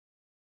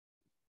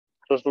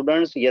तो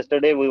students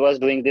yesterday we was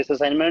doing this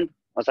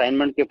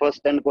assignment के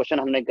first 10 question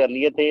हमने कर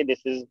लिए थे.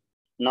 This is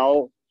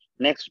now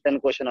next 10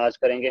 question आज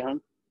करेंगे हम.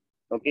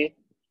 ओके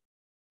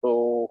तो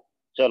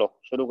चलो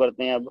शुरू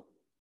करते हैं अब.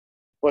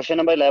 Question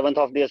number 11th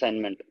of the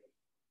assignment.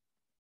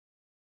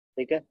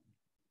 ठीक है,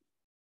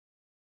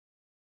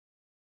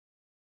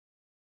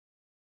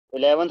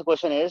 11th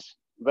question is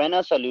when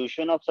a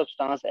solution of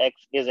substance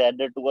X is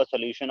added to a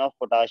solution of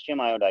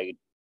potassium iodide.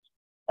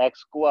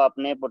 X को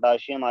आपने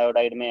पोटाशियम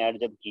आयोडाइड में ऐड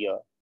जब किया,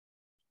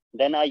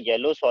 then a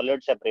yellow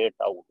solid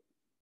separate out.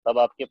 तब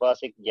आपके पास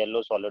एक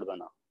येलो सॉलिड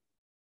बना.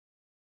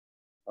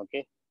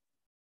 Okay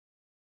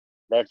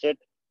that's it,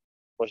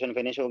 question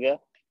finish हो गया.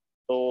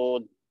 तो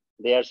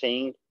दे आर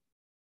सेइंग,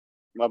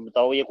 अब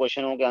बताओ ये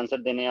क्वेश्चन हो के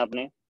आंसर देने हैं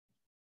आपने.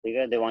 ठीक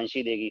है,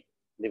 देवांशी देगी.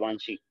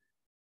 Devanshi,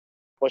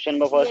 question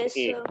number first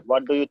A,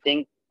 what do you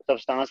think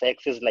substance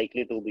x is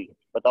likely to be.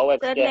 बताओ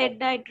एक्स क्या है.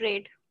 Lead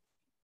nitrate.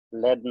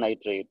 लेड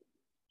नाइट्रेट,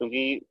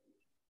 क्योंकि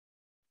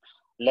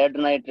लेड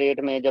नाइट्रेट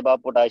में जब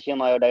आप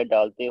पोटेशियम आयोडाइड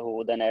डालते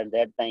हो then at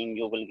that time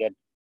you will get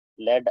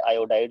lead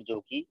iodide, जो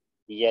कि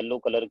येलो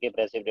कलर के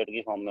प्रेसिपिटेट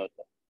की फॉर्म में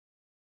होता है.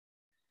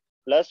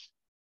 प्लस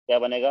क्या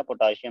बनेगा,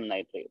 पोटेशियम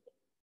नाइट्रेट.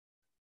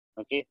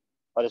 ओके,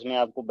 और इसमें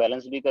आपको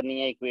बैलेंस भी करनी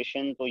है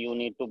इक्वेशन, तो you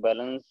need to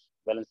balance.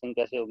 Balancing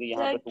कैसे होगी,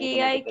 यहाँ पे 2 से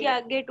KI के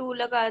आगे 2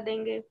 लगा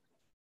देंगे.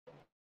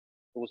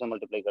 2 से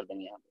मल्टीप्लाई कर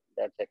देंगे यहाँ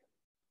पे. That's it.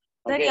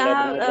 सर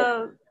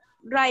यहाँ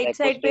राइट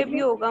साइड पे भी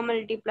होगा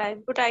मल्टीप्लाई.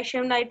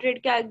 पोटेशियम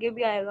नाइट्रेट के आगे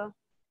भी आएगा.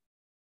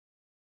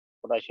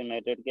 पोटेशियम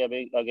नाइट्रेट के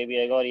आगे भी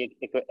आएगा, और ये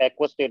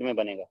एक्वस स्टेट में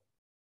बनेगा.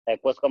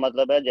 एक्वस का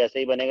मतलब है जैसे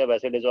ही बनेगा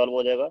वैसे डिसॉल्व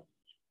हो जाएगा.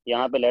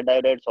 यहाँ पे लेड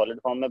आयोडाइड सॉलिड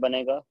फॉर्म में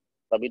बनेगा,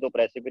 तभी तो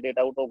प्रेसिपिटेट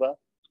आउट होगा.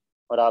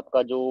 और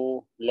आपका जो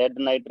लेड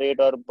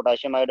नाइट्रेट और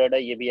पोटेशियम आयोडाइड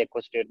है ये भी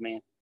एक्वस स्टेट में है.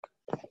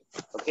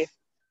 Okay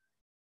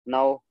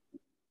now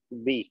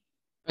B.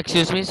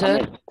 Excuse me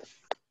sir.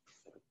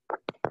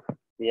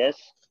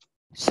 Yes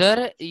sir,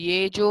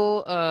 ये जो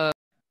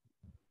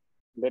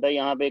बेटा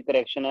यहाँ पे एक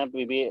करेक्शन है,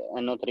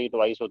 PbNO3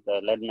 ट्वाइस होता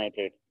है lead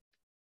nitrate.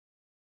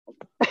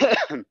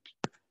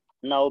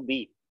 Now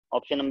B,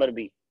 option number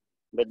B.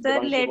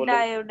 Sir lead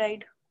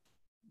iodide.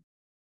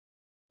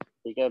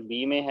 ठीक है,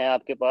 बी में है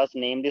आपके पास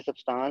name the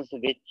substance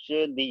which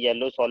the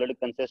yellow solid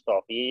consist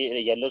of.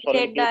 ये येलो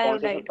सॉलिड कौन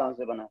से सब्सटेंस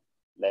से बना है,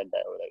 lead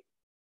iodide.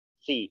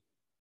 C,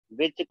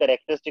 which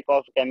characteristic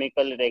of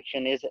chemical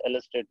reaction is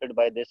illustrated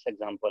by this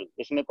example.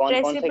 इसमें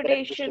कौन कौन से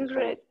प्रेसिपिटेशन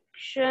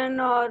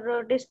रिएक्शन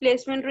और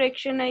डिस्प्लेसमेंट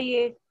रिएक्शन है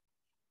ये.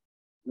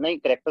 नहीं,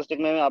 कैरेक्टरिस्टिक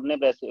में आपने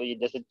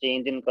जैसे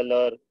change in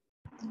colour,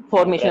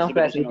 formation of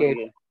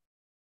precipitate.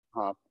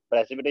 हाँ,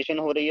 प्रेसिपिटेशन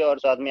हो रही है, और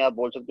साथ में आप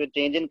बोल सकते हो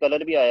चेंज इन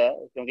कलर भी आया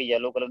है, क्योंकि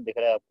येलो कलर दिख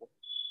रहा है आपको.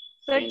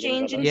 Sir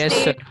change in yes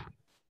state. Sir.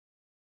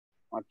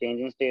 हाँ, चेंज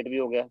इन स्टेट भी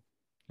हो गया.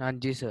 हाँ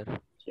जी sir.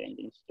 Change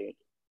in state.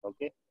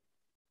 Okay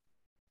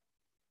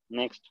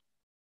next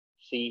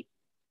सी,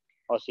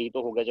 और सी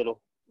तो हो गया. चलो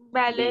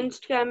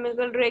बैलेंस्ड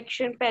केमिकल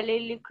रिएक्शन पहले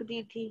लिख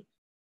दी थी.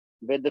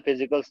 विद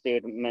फिजिकल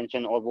स्टेट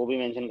मेंशन, और वो भी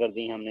मेंशन कर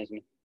दी है हमने इसमें.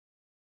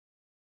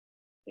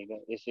 ठीक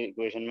है, इस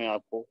इक्वेशन में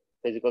आपको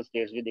फिजिकल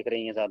स्टेट्स भी दिख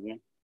रही हैं साथ में.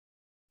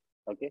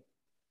 ओके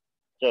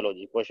चलो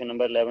जी, question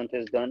number 11th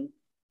is done.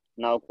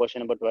 Now question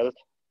number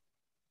 12th.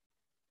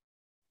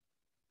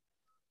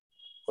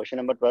 Question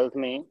number 12th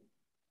में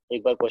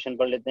एक बार क्वेश्चन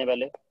पढ़ लेते हैं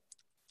पहले.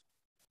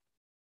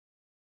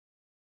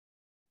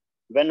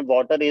 When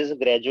water is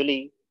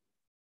gradually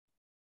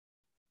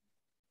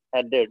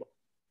added,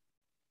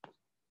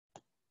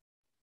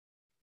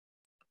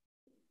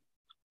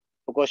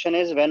 the question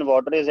is when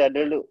water is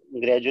added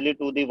gradually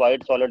to the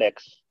white solid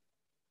X,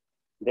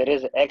 there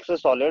is X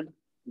solid.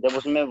 जब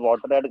उसमें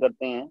water add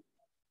करते हैं,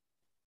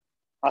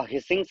 a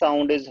hissing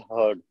sound is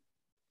heard.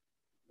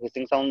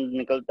 hissing sound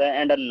निकलता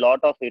है and a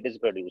lot of heat is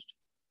produced.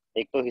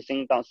 एक तो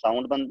hissing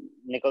sound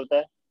निकलता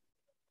है,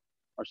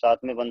 और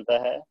साथ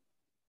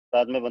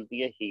में बनती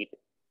है heat,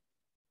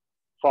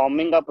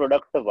 forming a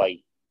product Y.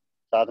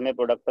 साथ में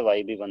प्रोडक्ट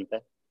Y भी बनता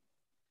है.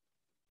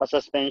 A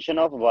suspension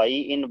of Y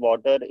in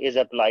water is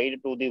applied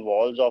to the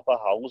walls of a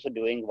house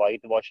during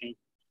white washing.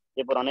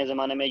 ये पुराने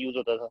जमाने में यूज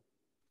होता था.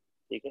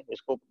 ठीक है,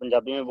 इसको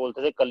पंजाबी में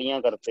बोलते थे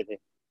कलियां करते थे.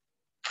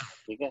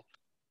 ठीक है,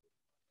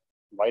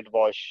 व्हाइट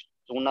वॉश,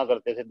 चूना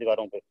करते थे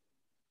दीवारों पे.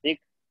 ठीक,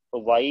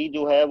 तो Y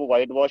जो है वो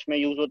व्हाइट वॉश में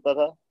यूज होता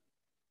था.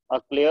 A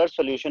clear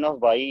solution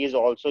of Y is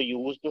also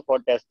used for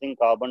testing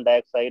carbon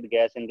dioxide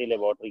gas in the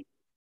laboratory.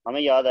 हमें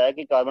याद आया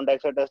कि कार्बन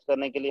डाइऑक्साइड टेस्ट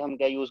करने के लिए हम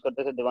क्या यूज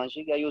करते थे.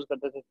 देवांशी क्या यूज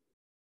करते थे.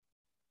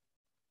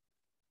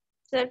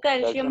 Sir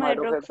calcium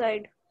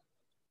hydroxide.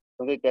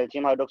 क्योंकि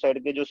कैल्शियम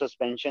हाइड्रोक्साइड के जो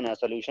सस्पेंशन है,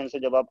 सोल्यूशन से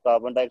जब आप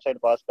कार्बन डाइऑक्साइड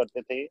पास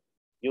करते थे,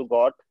 you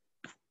got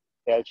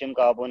calcium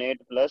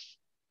carbonate plus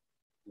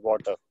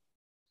water.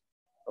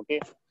 Okay,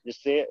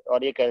 जिससे,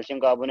 और ये कैल्शियम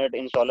कार्बोनेट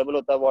इनसॉल्युबल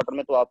होता है वाटर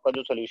में, तो आपका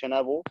जो सोल्यूशन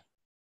है वो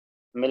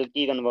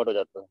मिल्की कन्वर्ट हो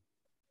जाता है.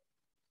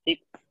 ठीक,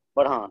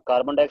 पर हाँ,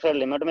 कार्बन डाइऑक्साइड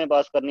लिमिट में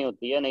पास करनी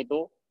होती है, नहीं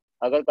तो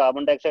अगर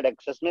कार्बन डाइऑक्साइड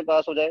एक्सेस में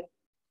पास हो जाए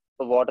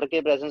तो वाटर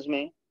के प्रेजेंस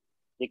में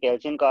ये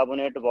कैल्शियम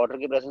कार्बोनेट वाटर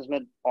के प्रेजेंस में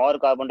और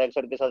कार्बन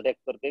डाइऑक्साइड के साथ रिएक्ट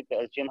करके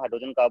कैल्शियम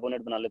हाइड्रोजन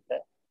कार्बोनेट बना लेता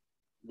है,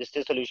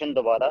 जिससे सोल्यूशन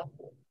दोबारा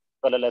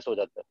कलरलेस हो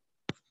जाता है.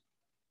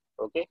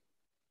 ओके,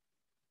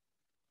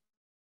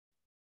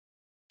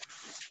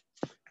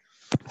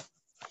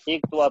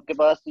 ठीक। तो आपके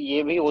पास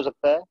ये भी हो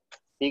सकता है,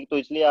 ठीक। तो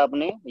इसलिए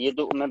आपने ये,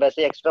 तो मैं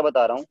वैसे एक्स्ट्रा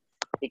बता रहा हूँ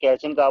कि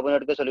कैल्शियम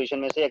कार्बोनेट के सोल्यूशन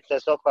में से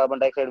एक्सेस ऑफ कार्बन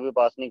डाइऑक्साइड भी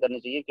पास नहीं करनी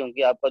चाहिए,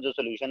 क्योंकि आपका जो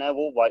सोल्यूशन है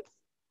वो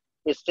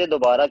इससे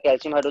दोबारा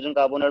कैल्शियम हाइड्रोजन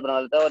कार्बोनेट बना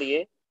लेता है और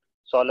ये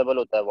सॉलेबल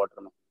होता है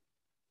वाटर में।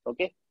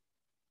 ओके,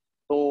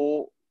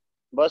 तो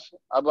बस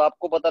अब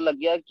आपको पता लग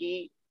गया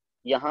कि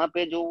यहाँ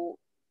पे जो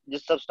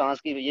जिस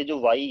सब्सटेंस की ये जो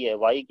वाई है,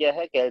 वाई क्या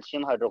है?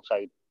 Calcium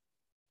hydroxide.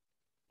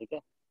 ठीक है,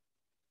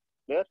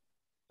 क्लियर?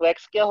 तो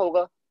एक्स क्या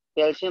होगा?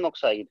 Calcium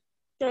oxide.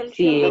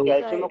 कैल्शियम क्योंकि CaO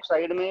कैल्शियम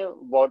ऑक्साइड। ऑक्साइड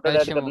में वाटर ऐड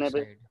कैल्शियम करने पे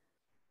ऑक्साइड।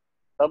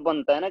 तब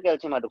बनता है ना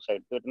कैल्शियम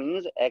हाइड्रोक्साइड। तो इट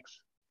मीन्स एक्स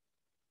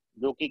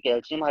जो कि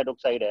कैल्शियम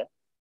हाइड्रोक्साइड है,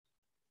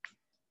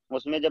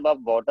 उसमें जब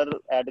आप वाटर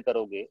ऐड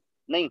करोगे,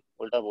 नहीं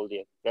उल्टा बोल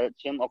दिया,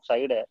 कैल्शियम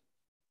ऑक्साइड है,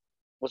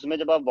 उसमें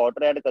जब आप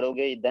वाटर ऐड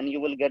करोगे then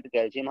you will get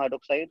calcium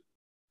hydroxide.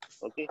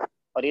 Okay,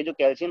 और ये जो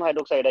कैल्शियम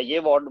हाइड्रोक्साइड है, ये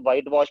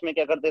व्हाइट वॉश में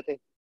क्या करते थे?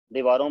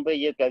 दीवारों पे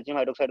ये कैल्शियम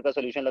हाइड्रोक्साइड का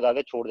सोल्यूशन लगा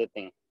के छोड़ देते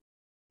हैं।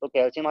 तो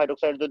कैल्शियम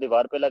हाइड्रोक्साइड जो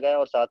दीवार पे लगा है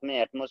और साथ में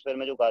एटमॉस्फेयर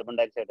में जो कार्बन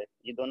डाइऑक्साइड है,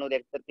 ये दोनों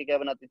रिएक्ट करके क्या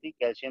बनाती थी?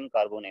 Calcium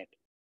carbonate.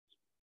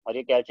 और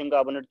ये कैल्शियम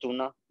कार्बोनेट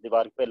चूना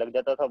दीवार पे लग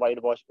जाता था व्हाइट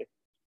वॉश पे।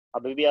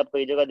 अभी भी आप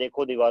कई जगह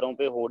देखो दीवारों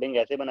पे होर्डिंग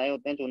ऐसे बनाए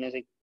होते हैं चूने से।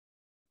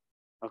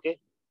 Okay,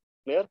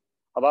 clear?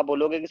 अब आप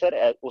बोलोगे कि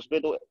सर उस पे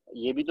तो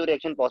ये भी तो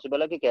रिएक्शन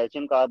पॉसिबल है कि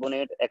calcium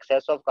carbonate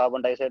access of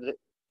carbon dioxide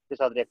के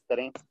साथ रिएक्ट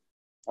करें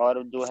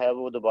और जो है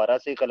वो दोबारा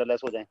से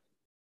कलरलेस हो जाए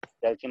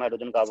कैल्शियम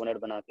हाइड्रोजन कार्बोनेट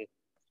बना के।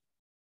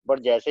 बट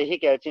जैसे ही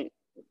कैल्शियम,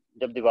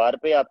 जब दीवार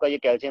पे आपका ये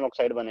कैल्शियम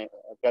ऑक्साइड बने,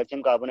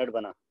 कैल्शियम कार्बोनेट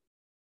बना,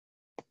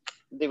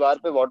 दीवार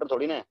पे वाटर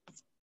थोड़ी ना है।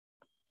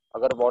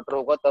 अगर वाटर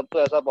होगा तब तो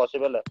ऐसा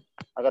पॉसिबल है,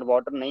 अगर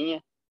वाटर नहीं है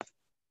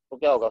तो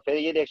क्या होगा? फिर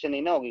ये रिएक्शन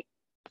नहीं ना होगी,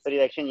 फिर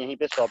रिएक्शन यहीं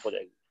पे स्टॉप हो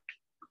जाएगी,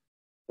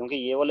 क्योंकि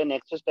ये वाले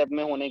नेक्स्ट स्टेप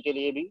में होने के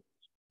लिए भी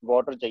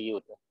वाटर चाहिए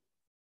होता है।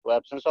 तो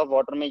एब्सेंस ऑफ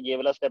वाटर में ये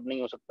वाला स्टेप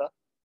नहीं हो सकता,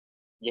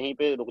 यहीं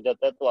पे रुक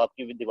जाता है, तो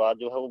आपकी दीवार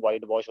जो है वो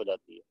वाइट वॉश हो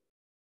जाती है।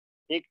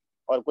 ठीक।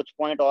 और कुछ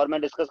पॉइंट और मैं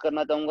डिस्कस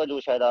करना चाहूंगा जो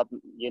शायद आप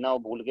ये ना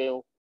भूल गए हो।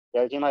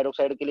 कैल्शियम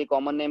हाइड्रोक्साइड के लिए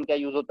कॉमन नेम क्या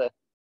यूज होता है?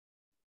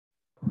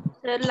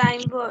 Sir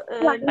lime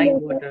Lime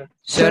water.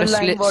 Sir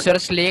lime sir water.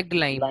 Slaked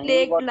lime. Lime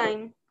slaked water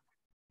lime.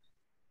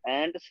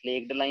 And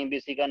slaked lime भी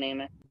इसी का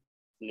नेम है,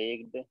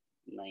 slaked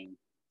lime.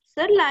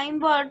 Sir lime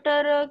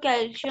water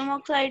calcium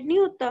oxide नहीं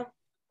होता?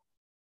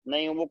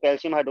 नहीं, वो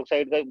कैल्शियम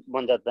हाइड्रोक्साइड का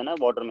बन जाता है ना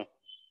वाटर में,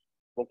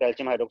 वो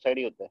कैल्शियम हाइड्रोक्साइड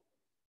ही होता है।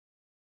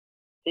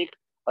 ठीक।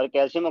 और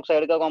कैल्शियम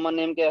ऑक्साइड का कॉमन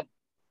नेम क्या है?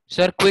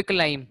 Sir quick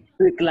lime.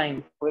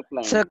 Quicklime. Quick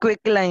lime. Sir,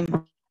 quick lime.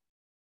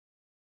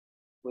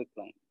 Quick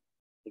lime,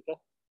 ठीक है।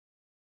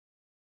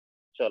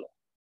 चलो,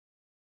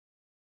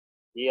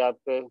 ये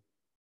आपके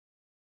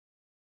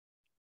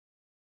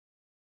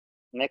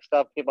नेक्स्ट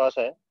आपके पास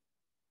है।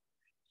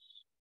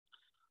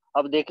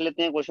 अब देख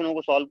लेते हैं क्वेश्चनों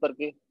को सॉल्व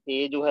करके।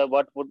 ए जो है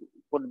what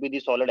would be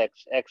the solid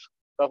x. X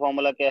का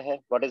फॉर्मूला क्या है?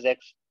 What is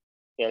x?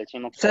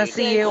 Calcium Sir, oxide. CaO.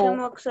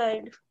 Calcium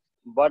oxide.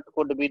 What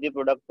could be the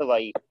product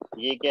Y?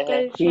 ये क्या है?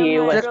 Calcium Sir,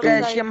 CaOH2.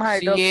 Hydroxide. calcium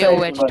hydroxide. Calcium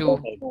CaOH2।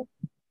 Hydroxide.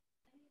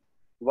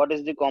 What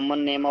is the common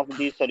name of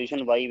the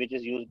solution Y which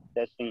is used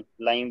testing?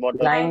 Lime water.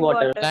 Lime lime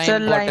water. Water. Sir,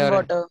 lime lime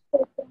water.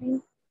 water.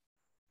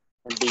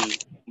 D,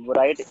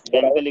 right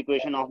chemical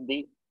equation of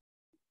the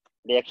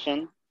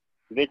reaction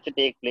which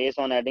take place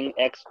on adding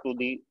x to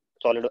the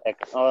solid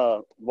x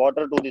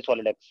water to the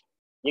solid x।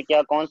 ये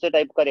क्या, कौन से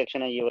type का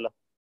reaction है ये वाला?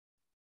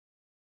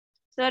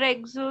 Sir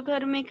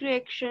exothermic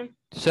reaction.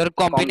 Sir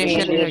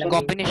combination reaction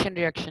combination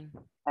reaction.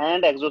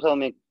 And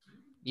exothermic.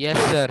 Yes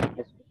sir.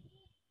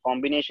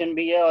 Combination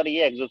भी है और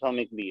ये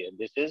एक्सोथर्मिक भी है।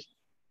 This is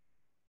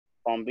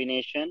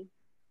combination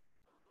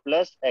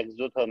plus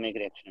exothermic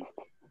reaction.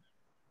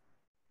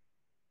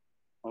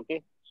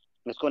 Okay,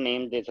 इसको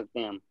नेम दे सकते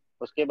हैं हम।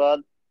 उसके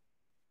बाद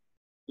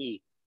ई,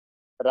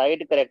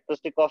 right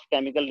characteristic of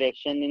chemical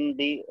reaction in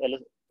the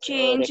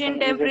change in reaction is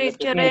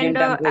temperature Change in and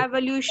temperature.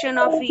 Evolution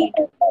of heat.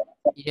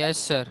 Yes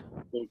sir.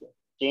 ठीक है,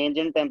 चेंज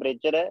इन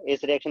टेम्परेचर है।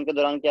 इस रिएक्शन के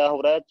दौरान क्या हो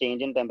रहा है?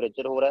 चेंज इन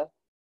टेम्परेचर हो रहा है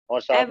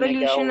और साथ में क्या हो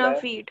एवोल्यूशन रहा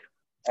ऑफ है? Heat.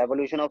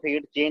 Evolution of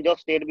heat. Change of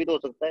state भी तो हो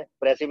सकता है,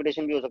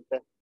 प्रेसिपिटेशन भी हो सकता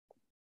है।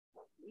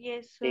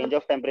 Yes sir. Change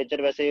of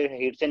temperature वैसे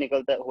हीट से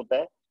निकलता होता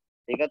है।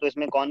 ठीक है, तो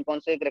इसमें कौन कौन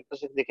से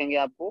करेक्टरिस्टिक्स दिखेंगे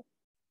आपको?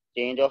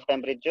 Change of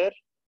temperature,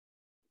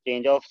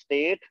 change of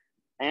state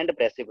and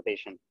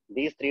precipitation.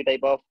 These three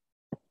type of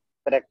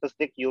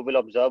characteristic you will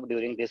observe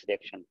during this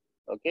reaction.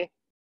 Okay,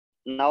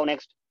 now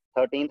next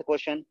 13th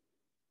question.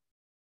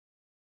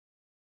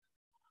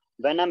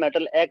 When a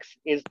metal X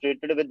is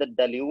treated with the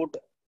dilute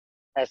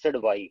acid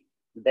Y,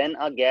 then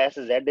a gas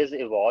Z is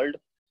evolved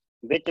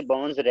which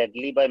burns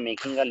readily by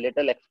making a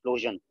little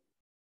explosion।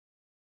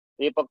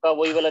 ये पक्का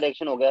वही वाला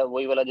reaction हो गया,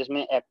 वही वाला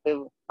जिसमें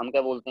active, हम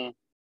क्या बोलते हैं,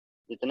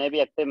 जितने भी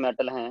एक्टिव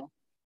मेटल हैं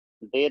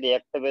they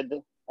react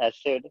with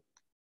acid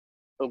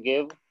to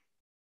give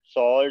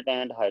salt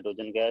and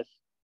hydrogen gas.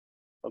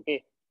 Okay,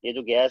 ये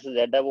जो गैस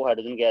Z है वो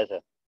हाइड्रोजन गैस है।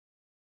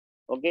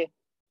 Okay,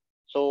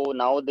 so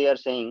now they are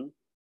saying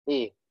A,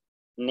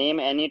 name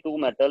any two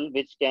metal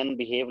which can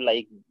behave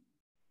like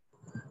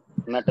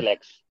metal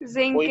x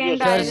zinc कोई भी हो and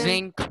सकता sir है,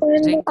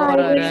 आयरन, जिंक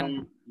और sodium,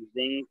 iron.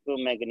 Zinc,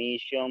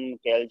 magnesium,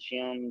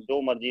 calcium,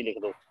 जो मर्जी लिख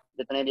दो,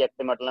 जितने भी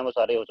एक्टिव मेटल हैं वो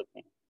सारे हो सकते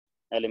हैं,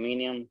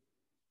 aluminium. B,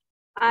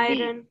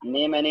 iron,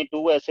 name any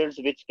two acids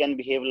which can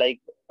behave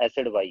like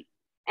acid Y.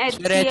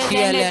 Sir HCl and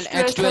HCl and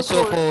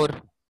H2SO4।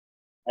 H2SO4।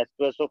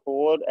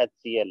 H2SO4,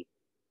 HCl।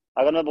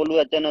 अगर मैं बोलूँ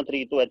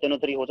HNO3 तो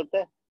HNO3 हो सकता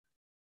है?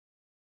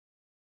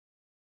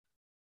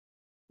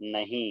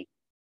 नहीं।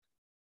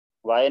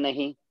 वाई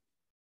नहीं?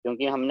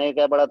 क्योंकि हमने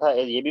क्या पढ़ा था,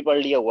 ये भी पढ़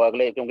लिया हुआ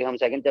अगले, क्योंकि हम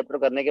सेकंड चैप्टर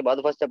करने के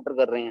बाद फर्स्ट चैप्टर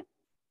कर रहे हैं,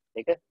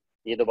 ठीक है।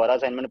 ये दोबारा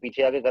असाइनमेंट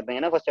पीछे आके कर रहे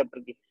हैं ना फर्स्ट चैप्टर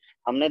की।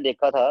 हमने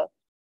देखा था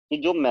कि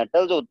जो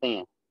मेटल्स होते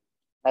हैं,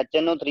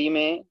 HNO3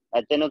 में,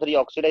 HNO3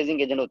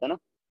 ऑक्सीडाइजिंग एजेंट होता है ना,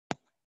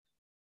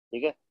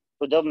 ठीक है।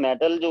 तो जब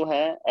मेटल जो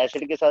है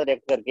एसिड के साथ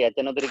रिएक्ट करके,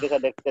 HNO3 के साथ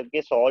रिएक्ट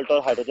करके सॉल्ट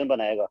और हाइड्रोजन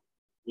बनाएगा,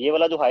 ये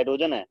वाला जो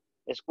हाइड्रोजन है,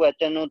 इसको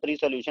HNO3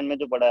 सोल्यूशन में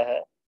जो पड़ा है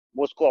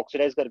वो उसको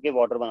ऑक्सीडाइज करके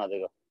वाटर बना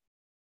देगा।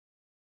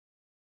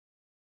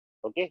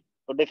 ओके,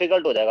 तो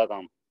डिफिकल्ट हो जाएगा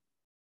काम,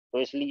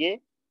 तो इसलिए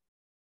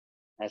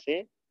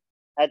ऐसे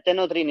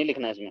HNO3 नहीं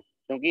लिखना इसमें,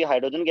 क्योंकि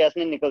हाइड्रोजन गैस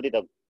नहीं निकलती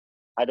तब।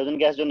 हाइड्रोजन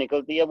गैस जो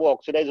निकलती है वो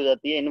ऑक्सीडाइज हो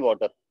जाती है इन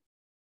वाटर,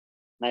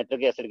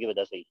 नाइट्रिक एसिड की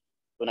वजह से ही।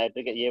 तो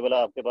नाइट्रिक, ये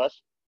वाला आपके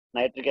पास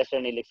नाइट्रिक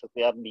एसिड नहीं लिख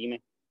सकते आप बी में।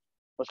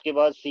 उसके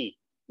बाद सी,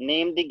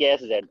 name the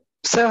gas Z.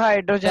 Sir sir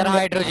hydrogen.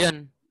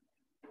 Hydrogen.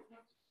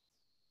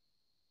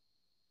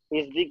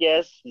 Is the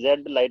gas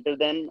Z lighter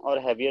than और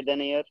हैवियर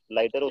देन एयर?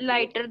 लाइटर होती है।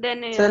 Lighter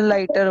than sir air.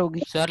 Lighter होगी।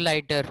 Sir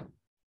lighter.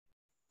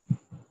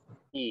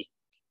 E,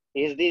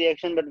 is the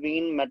reaction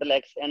between metal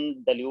x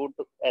and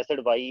dilute acid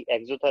Y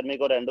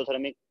exothermic और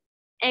endothermic?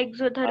 आपको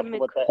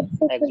exothermic. पता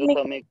है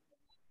exothermic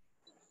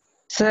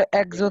sir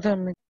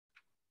exothermic.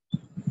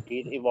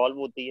 Heat evolve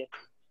होती है।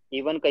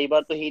 इवन कई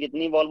बार तो हीट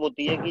इतनी इवॉल्व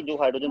होती है कि जो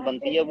हाइड्रोजन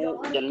बनती है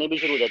वो जलने भी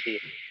शुरू हो जाती है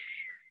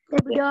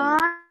रिएक्शन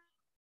में।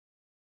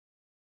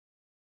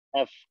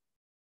 F,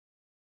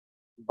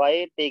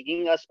 by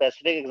taking a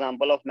specific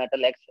example of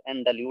metal X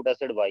and dilute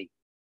acid Y,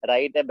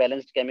 write a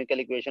balanced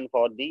chemical equation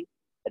for the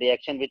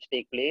reaction which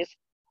take place.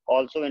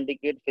 Also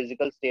indicate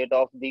physical state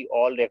of the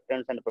all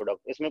reactants and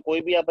products. इसमें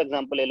कोई भी आप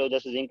example ले लो,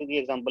 जैसे zinc की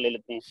example ले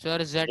लेते हैं।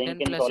 Sir Zn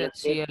zinc in plus solid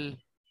state, HCl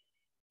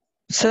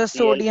sir HCl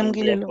sodium in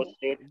की the ले लो। aqueous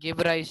state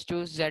give rise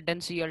to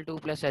ZnCl2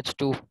 plus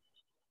H2।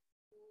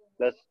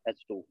 Plus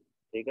H2,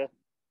 ठीक है।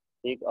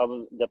 ठीक,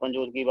 अब जपन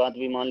जोत की बात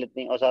भी मान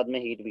लेते हैं और साथ में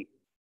हीट भी,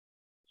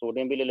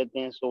 सोडियम भी ले लेते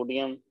हैं,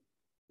 सोडियम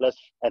प्लस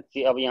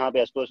HC। अब यहाँ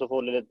पे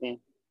H2SO4 ले लेते हैं,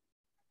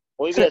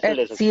 कोई भी सर एसिड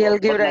ले सकते हो HCl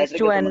आप, गिव बस राइज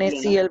नाइट्रिक टू एसिड मत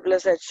लेना। NaCl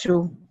plus H2।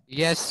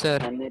 Yes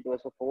sir.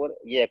 Na2SO4,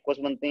 ये एक्वस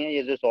बनते हैं,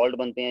 ये जो सॉल्ट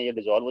बनते हैं ये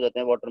डिजोल्व हो जाते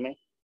हैं वाटर में,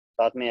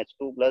 साथ में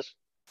H2 plus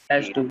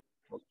heat. H2।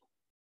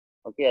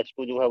 Okay,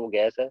 H2 जो है वो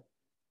गैस है,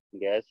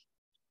 गैस,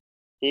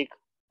 ठीक।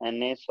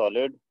 Na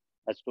solid,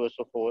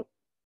 H2SO4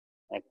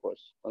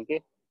 aqueous. Okay,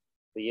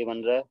 तो ये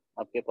बन रहा है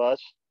आपके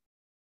पास।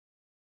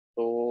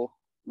 तो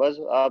बस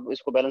आप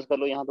इसको बैलेंस कर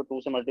लो, यहाँ पे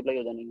 2 से मल्टीप्लाई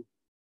हो जाएंगे।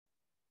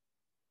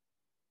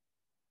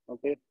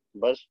 ओके,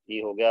 बस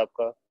ये हो गया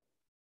आपका।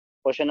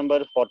 Question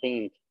number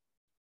 14,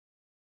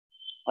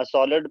 a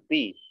solid P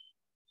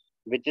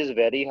which is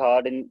very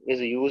hard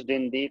is used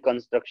in the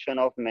construction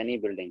of many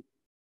building।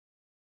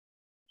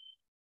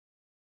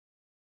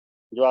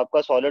 जो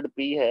आपका सॉलिड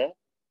P है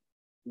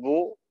वो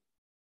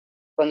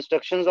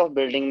कंस्ट्रक्शंस ऑफ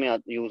बिल्डिंग में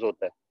यूज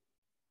होता है।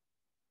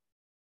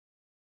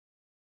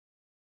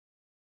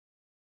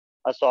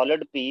 A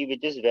solid P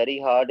which is very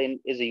hard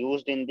is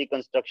used in the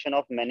construction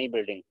of many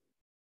building।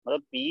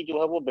 मतलब P जो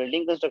है वो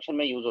बिल्डिंग कंस्ट्रक्शन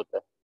में यूज होता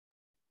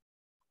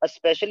है।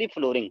 स्पेशली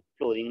फ्लोरिंग,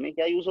 फ्लोरिंग में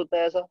क्या यूज होता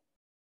है ऐसा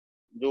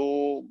जो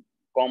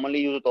कॉमनली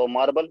यूज होता हो?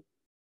 मार्बल।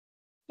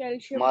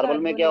 कैल्शियम मार्बल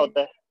में क्या कार्बोनेट।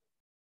 होता है?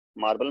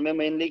 मार्बल में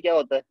मेनली क्या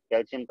होता है?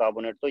 Calcium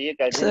carbonate. तो ये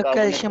कैल्शियम सर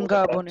कार्बोनेट कैल्शियम हो सकता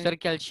है। कार्बोनेट। Sir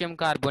calcium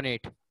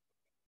carbonate.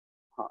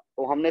 हाँ,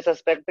 तो हमने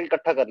सस्पेक्ट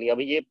इकट्ठा कर लिया,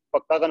 अभी ये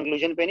पक्का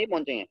कंक्लूजन पे नहीं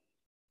पहुंचे हैं,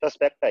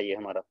 सस्पेक्ट है ये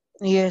हमारा।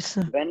 Yes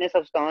sir. When a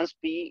substance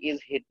P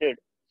is heated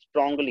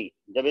strongly,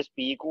 जब इस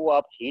P को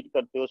आप हीट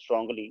करते हो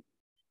strongly,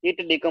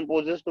 it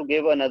decomposes to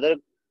give another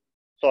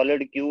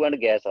solid Q and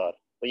gas R।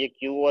 तो ये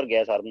Q और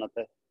गैस R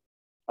बनाता है।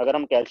 अगर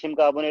हम कैल्शियम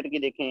कार्बोनेट की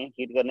देखें,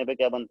 हीट करने पे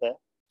क्या बनता है?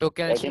 तो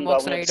calcium calcium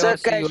carbonate, oxide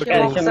sir और calcium CO2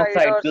 calcium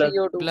oxide oxide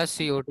और प्लस CO2। Plus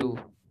CO2।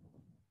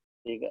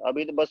 ठीक है।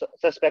 अभी तो बस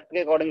सस्पेक्ट के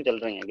अकॉर्डिंग चल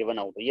रहे हैं, गिवन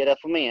आउट, ये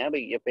रफ में है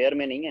भाई, ये पेयर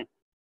में नहीं है।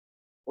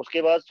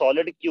 उसके बाद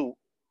solid Q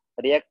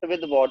react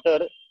with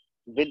water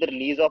with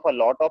release of a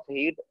lot of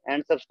heat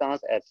and substance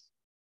S।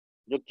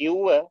 जो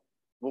Q है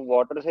वो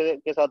वाटर से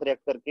के साथ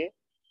रिएक्ट करके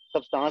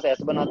सब्सटेंस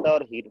S बनाता है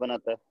और हीट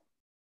बनाता है।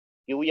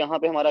 Q यहाँ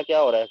पे हमारा क्या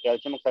हो रहा है?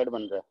 कैल्शियम ऑक्साइड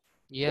बन रहा है।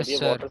 जब यस ये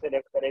सर। वाटर से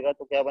रिएक्ट करेगा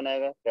तो क्या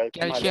बनाएगा?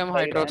 Calcium calcium hydroxide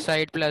and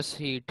hydroxide plus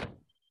heat.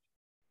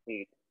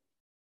 Heat.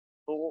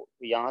 तो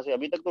यहाँ से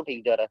अभी तक तो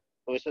ठीक जा रहा है,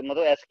 तो इससे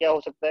मतलब S क्या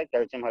हो सकता है?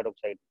 Calcium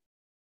hydroxide.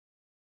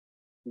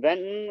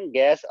 when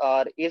gas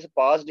R is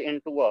passed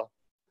into a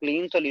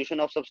clean solution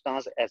of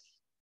substance S।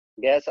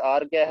 Gas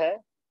R क्या है?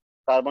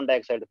 Carbon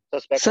dioxide.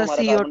 सस्पेक्ट सर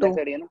हमारा कार्बन CO2।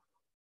 डाइऑक्साइड है ना।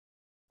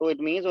 तो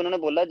इट मींस उन्होंने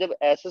बोला जब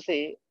S से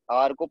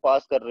R को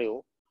पास कर रहे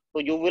हो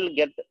तो you will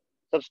get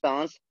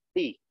substance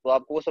T, तो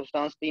आपको वो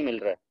सब्सटेंस T मिल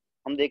रहा है।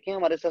 हम देखें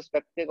हमारे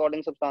सस्पेक्ट के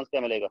अकॉर्डिंग सब्सटेंस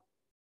क्या मिलेगा।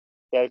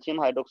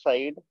 कैल्शियम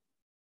हाइड्रोक्साइड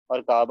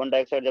और कार्बन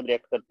डाइऑक्साइड जब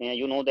रिएक्ट करते हैं,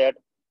 you know that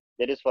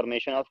there is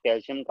formation of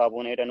calcium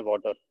carbonate and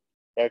water.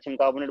 Calcium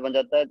carbonate बन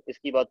जाता है,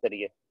 इसकी बात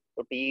करिए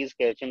तो T is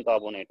calcium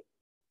carbonate.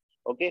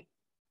 Okay,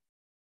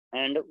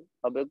 and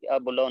अब क्या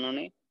बोला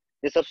उन्होंने,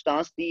 the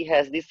substance T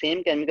has the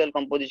same chemical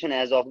composition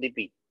as of the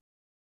P.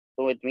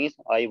 तो इट मींस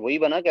आई वही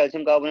बना,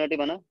 कैल्शियम कार्बोनेट ही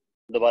बना,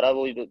 दोबारा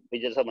वो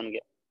जैसा बन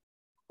गया।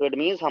 तो इट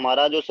मींस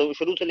हमारा जो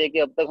शुरू से लेके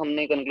अब तक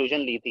हमने कंक्लूजन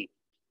ली थी,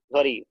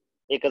 सॉरी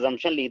एक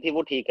अजम्पशन ली थी,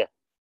 वो ठीक है।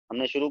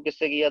 हमने शुरू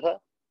किससे किया था,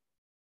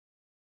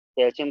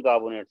 कैल्शियम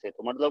कार्बोनेट से,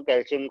 तो मतलब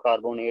कैल्शियम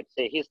कार्बोनेट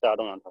से ही स्टार्ट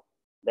होना था,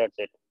 दैट्स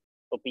इट।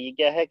 तो पी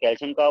क्या है,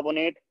 कैल्शियम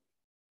कार्बोनेट,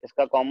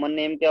 इसका कॉमन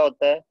नेम क्या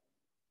होता है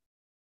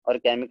और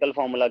केमिकल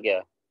फॉर्मूला क्या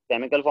है।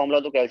 केमिकल फॉर्मूला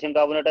तो कैल्शियम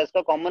कार्बोनेट है,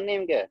 इसका कॉमन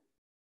नेम क्या है,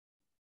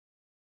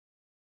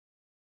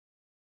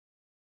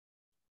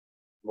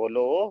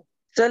 बोलो।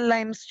 सर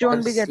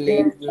लाइमस्टोन भी कहते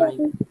हैं।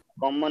 Lime.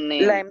 Common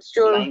name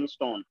limestone.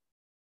 Limestone,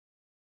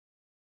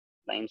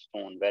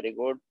 limestone, very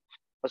good.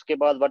 उसके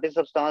बाद what is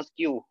substance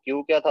Q,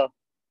 Q क्या था,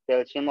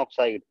 calcium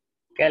oxide.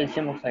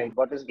 Calcium oxide.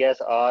 What is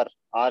gas are,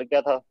 are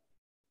क्या था,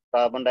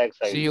 carbon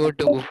dioxide.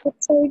 CO2,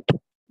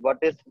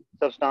 what is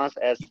substance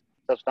S,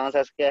 substance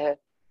S क्या है,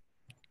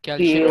 calcium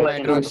calcium hydroxide,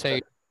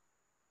 hydroxide.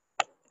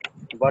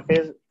 What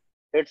is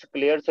it's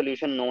clear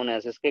solution known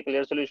as, इसके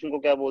clear solution को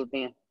क्या बोलते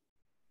हैं,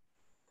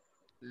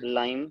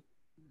 lime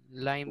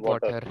lime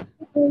water.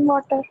 water,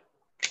 water.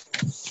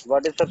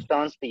 What is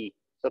substance T,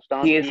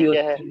 substance T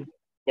क्या है, CaCO3.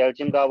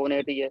 Calcium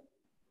carbonate ही है।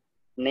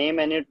 Name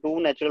any two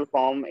natural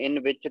form in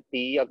which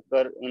T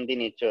occur in the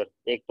nature,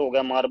 एक तो हो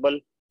गया मार्बल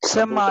सर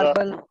और दूसरा,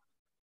 मार्बल।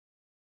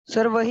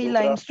 सर वही दूसरा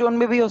लाइमस्टोन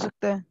में भी हो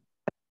सकता है।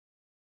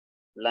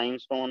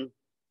 लाइमस्टोन।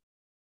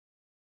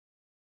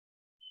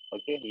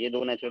 ओके, ये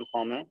दो नेचुरल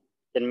फॉर्म है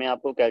जिनमें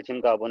आपको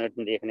कैल्शियम कार्बोनेट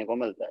देखने को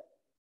मिलता है।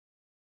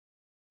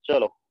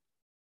 चलो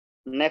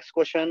नेक्स्ट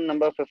क्वेश्चन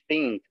नंबर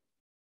 15।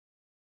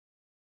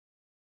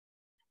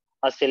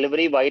 अ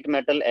सिल्वरी व्हाइट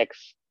मेटल एक्स,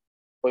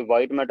 कोई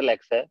व्हाइट मेटल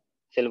एक्स है,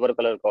 सिल्वर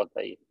कलर का होता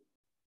है ये।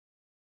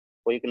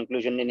 कोई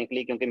कंक्लूजन नहीं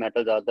निकली क्योंकि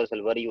मेटल ज्यादातर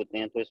सिल्वर ही होते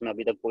हैं, तो इसमें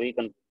अभी तक कोई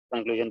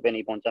कंक्लूजन पे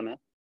नहीं पहुंचा मैं।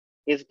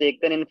 Is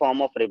taken in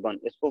form of ribbon,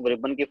 इसको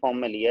रिबन की फॉर्म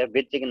में लिया है,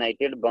 विच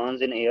ignited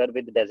Burns in air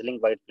with dazzling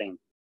white flame.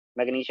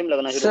 Magnesium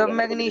लगना शुरू हो सर गया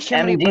मेरे को धीरे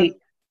magnesium Mg. Ribbon.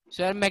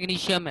 Sir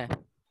magnesium है।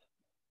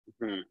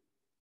 धीरे।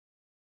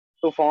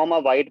 To form a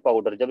white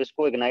powder, जब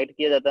इसको इग्नाइट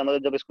किया जाता है,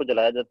 मतलब जब इसको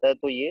जलाया जाता है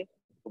तो ये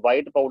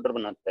व्हाइट पाउडर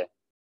बनाता है।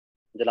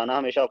 जलाना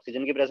हमेशा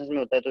ऑक्सीजन की प्रेजेंस में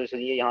होता है, तो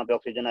इसलिए यहाँ पे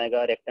ऑक्सीजन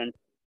आएगा, reactant.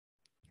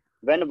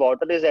 When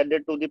water is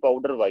added to the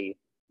powder Y,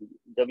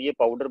 जब ये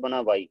पाउडर बना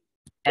वाई,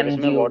 जब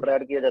इसमें MgO. वाटर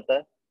ऐड किया जाता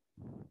है,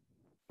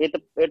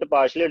 it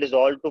partially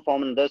dissolve to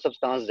form another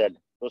substance Z,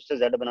 तो उससे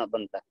जेड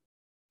बनता है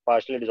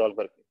पार्शियली डिसॉल्व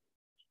करके।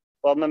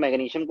 तो अब मैं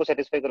मैग्नीशियम को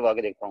सेटिस्फाई करवा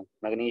के देखता हूँ।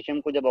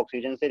 मैग्नीशियम को जब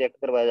ऑक्सीजन से रिएक्ट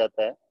करवाया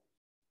जाता है,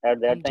 at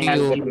that time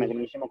you GO, gate MgO.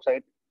 Magnesium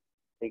oxide.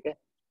 ठीक है,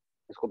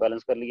 इसको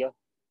बैलेंस कर लिया।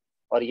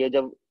 और ये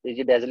जब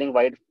ये डेजलिंग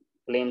वाइट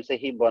फ्लेम से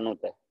ही बर्न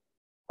होता है।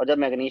 और जब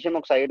मैग्नीशियम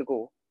ऑक्साइड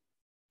को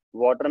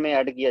वाटर में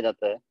ऐड किया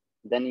जाता है,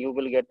 then you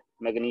will get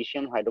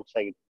magnesium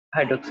hydroxide.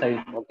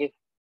 Hydroxide. Okay,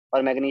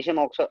 और मैग्नीशियम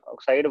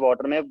ऑक्साइड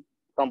वाटर में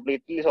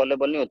कंप्लीटली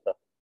सॉल्युबल नहीं होता,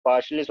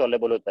 पार्शियली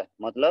सॉल्युबल होता है,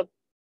 मतलब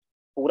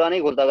पूरा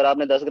नहीं घुलता। अगर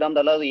आपने 10 ग्राम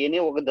डाला तो ये नहीं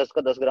होगा 10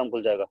 का 10 ग्राम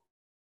घुल जाएगा।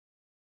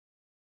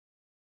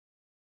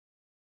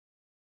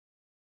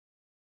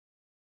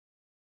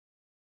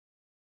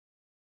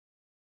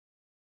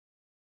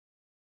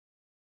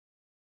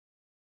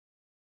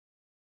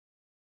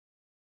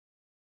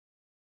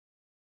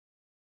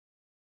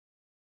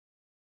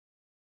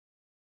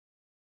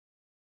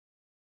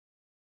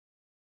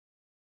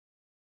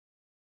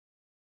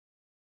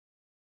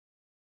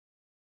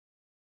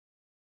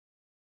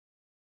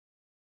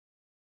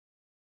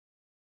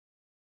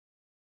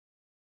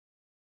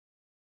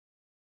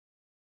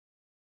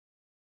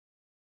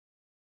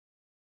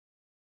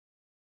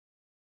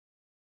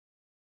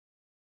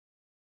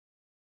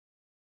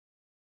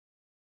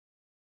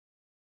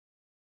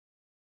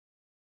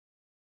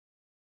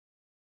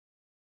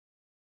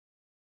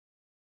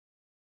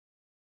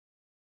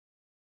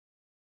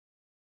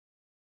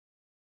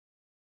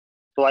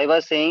 तो आई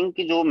वाज सेइंग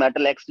कि जो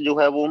मेटल एक्स जो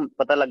है वो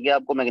पता लग गया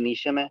आपको,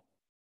 मैग्नीशियम है।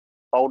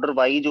 पाउडर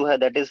वाई जो है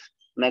दैट इज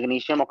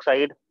मैग्नीशियम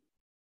ऑक्साइड।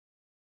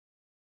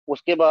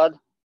 उसके बाद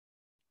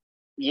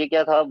ये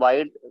क्या था,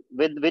 white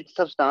with which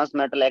substance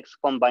metal x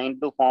combined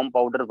to form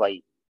powder Y.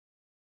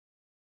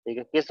 ठीक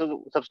है, किस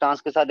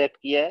सब्सटेंस के साथ रिएक्ट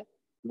किया है,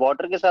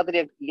 वाटर के साथ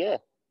रिएक्ट किया है,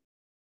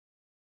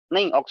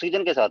 नहीं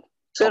ऑक्सीजन के साथ।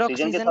 सर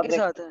ऑक्सीजन के ऑक्सीजन साथ के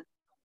रिएक्ट, साथ है।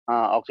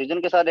 हाँ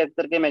ऑक्सीजन के साथ रिएक्ट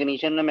करके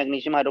मैग्नीशियम ने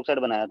मैग्नीशियम हाइड्रोक्साइड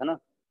बनाया था ना,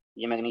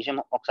 ये magnesium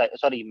oxide,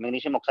 sorry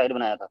magnesium oxide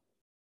बनाया था,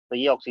 तो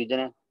ये ऑक्सीजन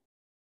है।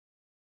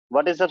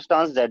 What is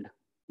substance Z,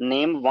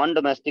 name one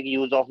domestic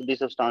use of the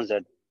substance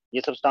Z.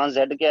 ये सब्सटेंस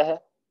जेड क्या है,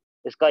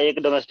 इसका एक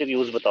डोमेस्टिक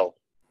यूज बताओ।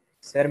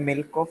 Sir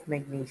milk of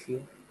magnesia.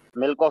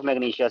 Milk of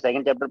magnesia,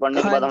 second chapter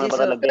पढ़ने के हाँ बाद हमें जी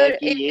पता सर। लग गया है Sir,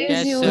 कि it ये is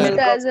yes used sir, milk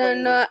of as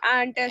an magnesia.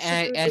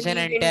 antacid to as an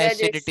treat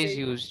antacid it is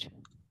indigestion. used.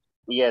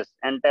 Yes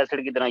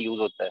antacid की तरह यूज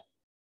होता है।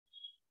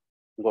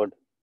 Good.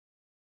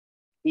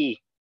 E,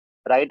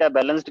 right a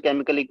balanced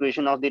chemical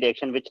equation of the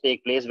reaction which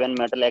take place when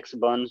metal x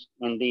Burns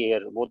in the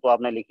air, वो तो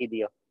आपने लिख ही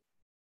दिया।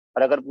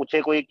 और अगर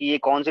पूछे कोई कि ये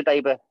कौन सी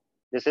टाइप है,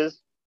 this is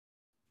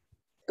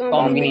sir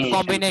combination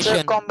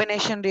combination.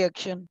 Combination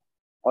reaction.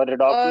 और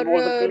रिडॉक्स भी और बोल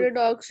सकते हैं,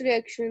 redox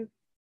reaction.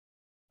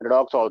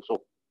 Redox also,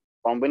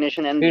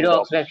 combination and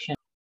redox redox. Reaction.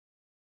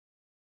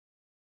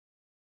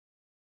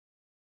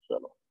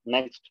 चलो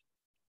next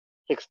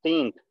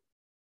 16th,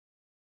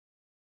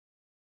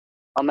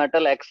 a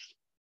metal X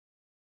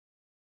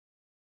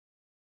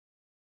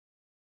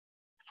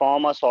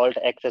form a salt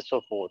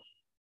XSO4.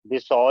 The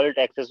salt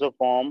XSO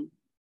form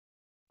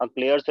a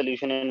clear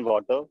solution in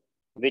water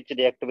which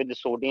react with the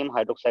sodium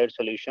hydroxide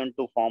solution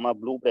to form a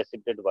blue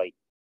precipitate white.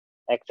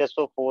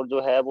 XSO4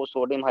 जो है वो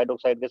sodium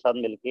hydroxide के साथ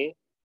मिलके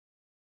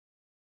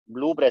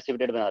blue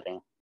precipitate बना रहे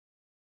हैं।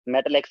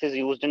 Metal x is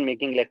used in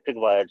making electric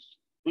wires.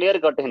 Clear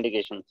cut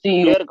indication,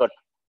 CU। Clear cut.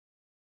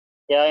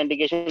 क्या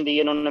इंडिकेशन दी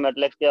है इन्होंने,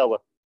 मेटल एक्स क्या होगा?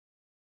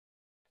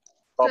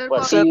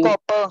 Copper. Sir CU।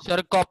 Copper.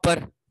 Sir copper.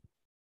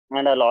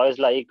 And alloys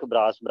like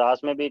brass,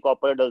 brass में भी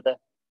कॉपर डलता है।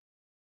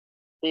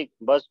 ठीक,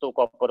 बस तो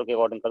कॉपर के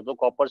अकॉर्डिंग कर दो,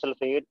 copper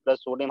sulphate plus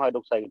sodium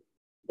hydroxide,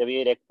 जब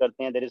ये रिएक्ट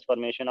करते हैं there is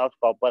formation of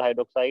copper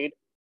hydroxide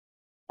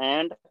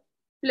and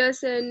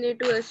plus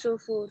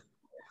Na2SO4।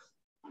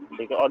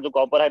 ठीक है, और जो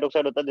कॉपर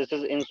हाइड्रोक्साइड होता है this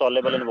is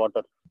insoluble in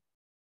water,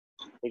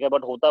 ठीक है,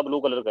 बट होता ब्लू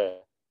कलर का है,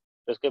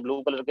 तो इसके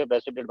ब्लू कलर के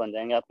प्रेसिपिटेट बन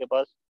जाएंगे आपके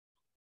पास।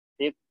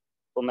 ठीक,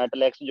 तो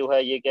मेटल एक्स जो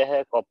है ये क्या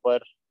है,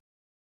 कॉपर,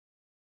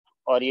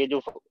 और ये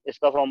जो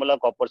इसका फॉर्मूला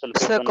कॉपर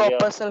सल्फेट सर बन गया।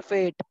 Copper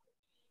sulphate.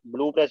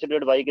 Blue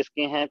precipitate Y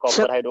किसके हैं, sir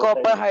copper hydroxide,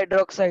 copper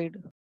hydroxide.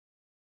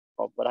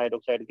 Copper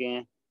hydroxide के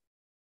हैं।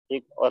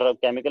 ठीक, और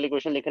केमिकल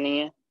इक्वेशन लिखनी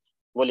है,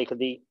 वो लिख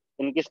दी।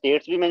 इनकी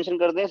स्टेट्स भी मेंशन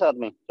कर दें साथ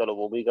में, चलो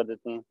वो भी कर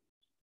देते हैं।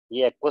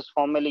 ये एक्वस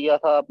फॉर्म में लिया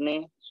था आपने,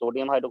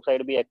 सोडियम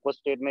हाइड्रोक्साइड भी एक्वस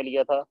स्टेट में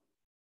लिया था।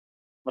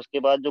 उसके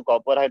बाद जो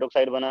कॉपर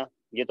हाइड्रोक्साइड बना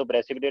ये तो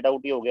प्रेसिपिटेट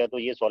आउट ही हो गया, तो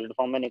ये सॉलिड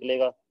फॉर्म में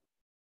निकलेगा,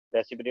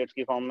 प्रेसिपिटेट्स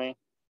की फॉर्म में।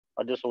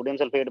 और जो सोडियम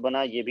सल्फेट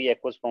बना ये भी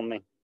एक्वस फॉर्म में।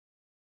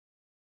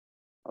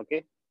 Okay,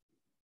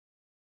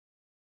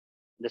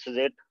 this is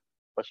it.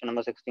 Question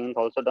number 16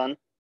 also done.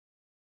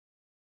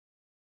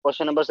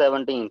 Question number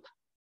 17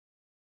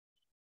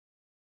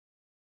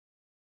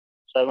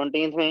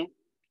 में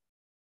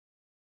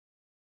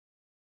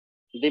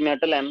the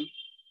metal M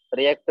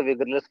react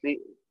vigorously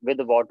with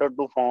water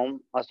to form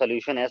a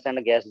solution S and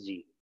gas G।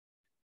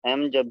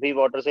 M जब भी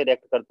वाटर से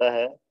react करता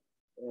है,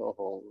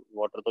 ओहो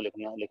वाटर तो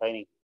लिखना लिखा ही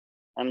नहीं,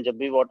 M जब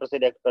भी वाटर से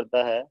रिएक्ट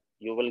करता है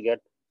you will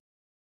get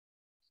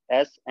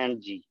S and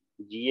G।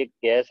 G एक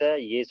गैस है,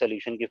 ये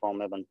सोल्यूशन की फॉर्म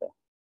में बनता है।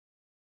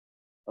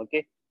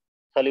 Okay,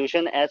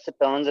 solution S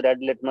turns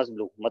red litmus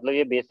blue, मतलब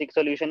ये बेसिक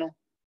सोल्यूशन है।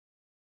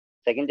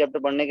 सेकंड चैप्टर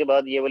पढ़ने के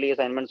बाद ये वाली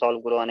असाइनमेंट सॉल्व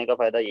करवाने का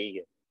फायदा यही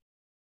है।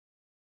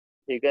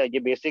 ठीक है, ये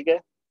बेसिक है।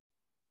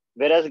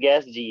 whereas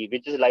gas G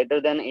which is lighter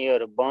than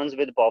air burns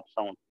with pop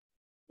sound,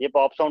 ये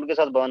पॉप साउंड के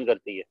साथ बर्न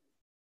करती है।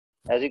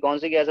 ऐसी कौन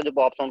सी गैस है जो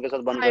पॉप साउंड के साथ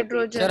बर्न करती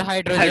है? Sir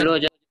hydrogen. Hydrogen.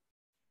 Hydrogen.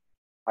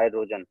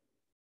 Hydrogen.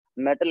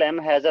 Metal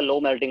M has a low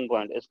melting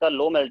point, इसका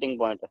लो मेल्टिंग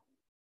पॉइंट है।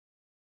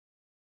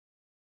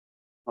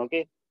 Okay,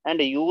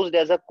 and used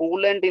as a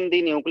coolant in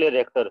the nuclear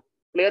reactor.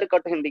 Clear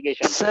cut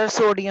indication. Sir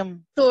sodium.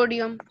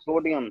 Sodium.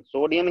 Sodium,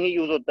 sodium he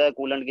use होता है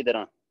coolant की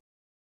तरह,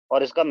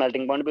 और इसका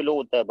melting point भी लो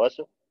होता है बस।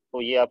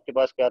 तो ये आपके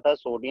पास क्या था,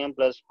 sodium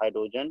plus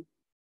hydrogen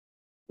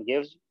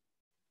gives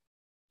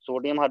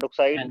sodium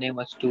hydroxide Na+2।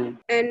 Plus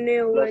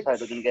NaOH।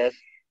 Hydrogen gas.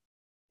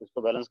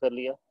 इसको बैलेंस कर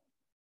लिया।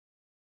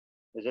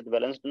 Is it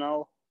balanced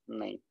now?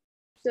 नहीं,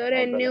 सर नॉट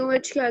बैलेंस।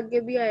 NaOH के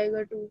आगे भी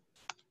आएगा 2।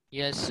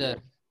 Yes sir.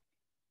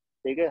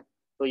 ठीक है,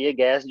 तो ये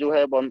गैस जो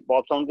है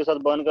पॉप साउंड के साथ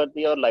बर्न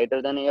करती है और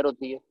लाइटर देन एयर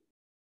होती है।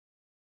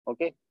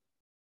 ओके,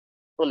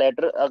 तो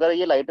लाइटर, अगर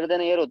ये लाइटर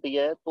देन एयर होती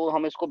है तो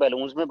हम इसको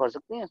बैलून्स में भर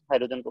सकते हैं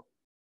हाइड्रोजन को,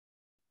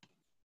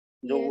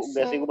 जो यस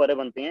गैसी सर। गुब्बारे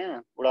बनते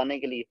हैं उड़ाने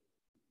के लिए।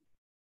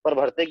 पर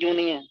भरते क्यों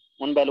नहीं है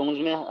उन बैलून्स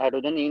में,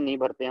 हाइड्रोजन ही नहीं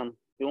भरते हम,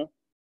 क्यों?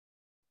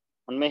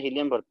 उनमें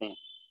हीलियम भरते हैं,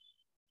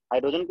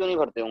 हाइड्रोजन क्यों नहीं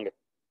भरते होंगे?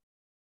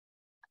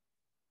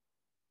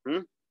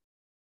 हम्म,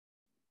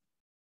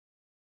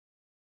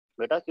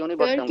 बेटा क्यों नहीं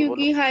सर भरते होंगे, बोलो।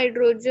 क्योंकि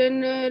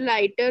हाइड्रोजन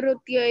लाइटर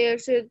होती है एयर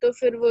से, तो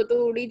फिर वो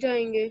तो उड़ ही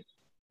जाएंगे।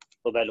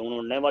 तो बैलून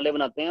उड़ने वाले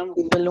बनाते हैं हम,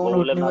 बलून वो वाले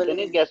उड़ने बनाते वाले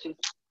नहीं, हैं। गैसी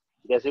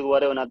गैसी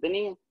गुब्बारे बनाते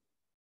नहीं है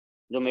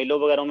जो मेलों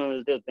वगैरह में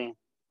मिलते होते हैं,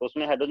 तो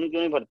उसमें हाइड्रोजन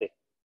क्यों नहीं भरते?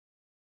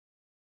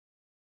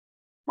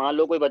 मान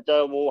लो कोई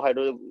बच्चा वो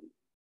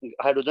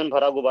हाइड्रोजन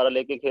भरा गुब्बारा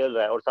लेके खेल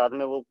रहा है और साथ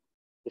में वो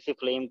किसी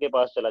फ्लेम के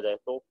पास चला जाए,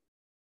 तो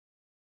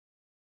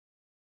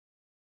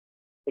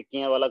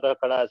टिक्कियां वाला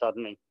खड़ा है साथ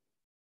में ही,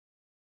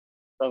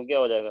 तब क्या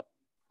हो जाएगा?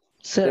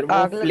 सर सर वो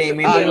आग लग सकती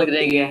फ्लेमेबल आग है। लग होती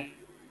जाएगी।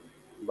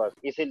 है। बस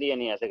इसीलिए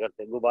नहीं ऐसे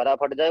करते, गुब्बारा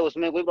फट जाए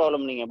उसमें कोई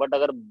प्रॉब्लम नहीं है, बट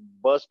अगर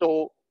बर्स्ट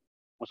हो,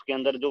 उसके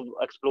अंदर जो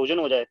एक्सप्लोजन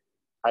हो जाए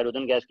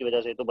हाइड्रोजन गैस की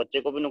वजह से, तो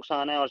बच्चे को भी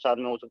नुकसान है और साथ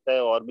में हो सकता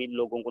है और भी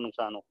लोगों को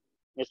नुकसान हो,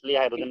 इसलिए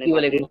हाइड्रोजन नहीं टिक्की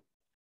वाले भरते।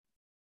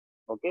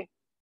 को। ओके,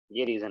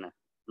 ये रीजन है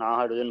ना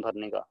हाइड्रोजन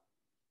भरने का।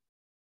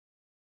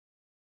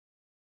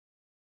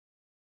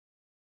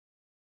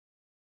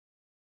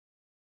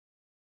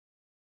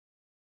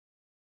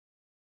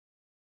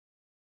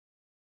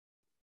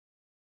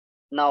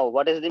 Now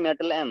what is the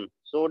metal M?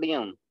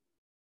 Sodium.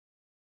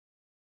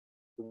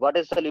 What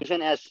is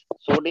solution S?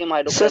 Sodium Sir,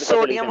 hydroxide का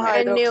sodium solution है.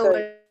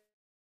 hydroxide.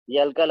 ये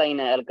अल्कालाइन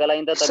है.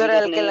 अल्कालाइन था Sir, तभी तो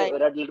उसने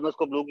alkaline. रेड लिटमस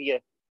को ब्लू किया.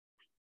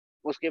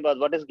 उसके बाद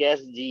what is gas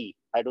ji?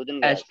 Hydrogen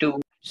gas.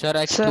 H2. Sir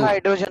Sir, H2.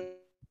 hydrogen.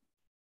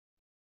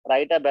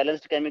 Right a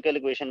balanced chemical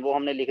equation. वो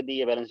हमने लिख दी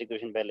है बैलेंस्ड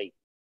इक्वेशन पहले ही.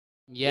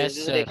 Yes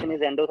this sir. Reaction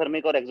is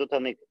endothermic और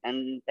एक्सोथर्मिक.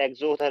 एंड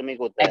एक्सोथर्मिक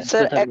होता है.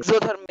 Sir, Exothermic.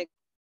 exothermic.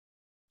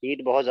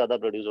 हीट बहुत ज्यादा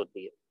प्रोड्यूस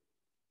होती है.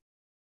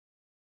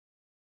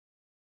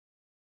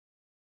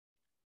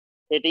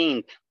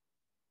 18th,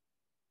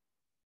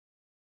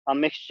 a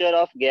mixture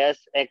of gas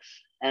X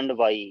and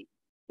Y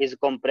is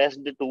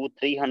compressed to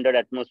 300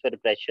 atmosphere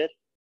pressure,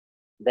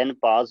 then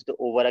passed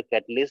over a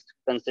catalyst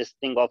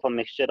consisting of a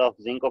mixture of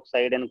zinc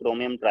oxide and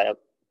chromium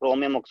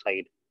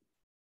oxide.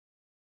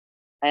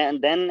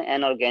 And then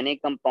an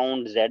organic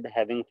compound Z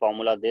having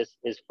formula this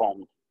is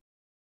formed.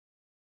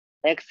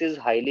 X is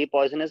highly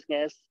poisonous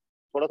gas.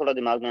 थोड़ा थोड़ा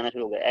दिमाग में आना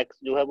शुरू हो गया. X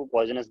जो है वो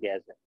poisonous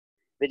gas है,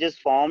 which is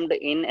formed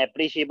in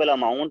appreciable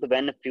amount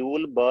when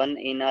fuel burn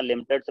in a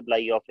limited supply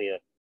of air,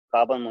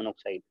 carbon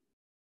monoxide.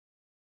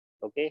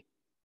 Okay.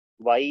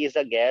 Y is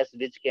a gas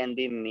which can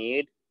be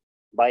made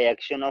by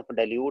action of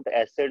dilute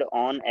acid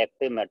on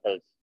active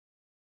metals.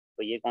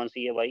 तो ये कौन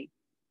सी है Y?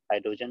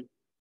 Hydrogen.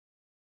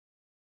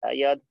 है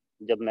याद?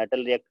 जब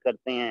metal react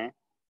करते हैं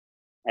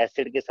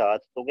acid के साथ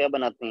तो क्या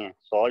बनाते हैं?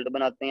 सॉल्ट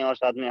बनाते हैं और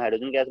साथ में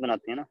हाइड्रोजन गैस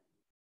बनाते हैं ना.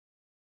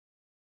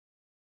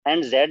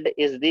 And Z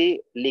is the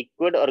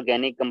liquid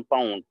organic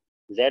compound.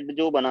 Z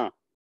जो बना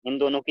इन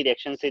दोनों की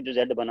रिएक्शन से जो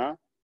Z बना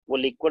वो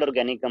लिक्विड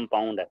ऑर्गेनिक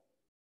कंपाउंड है.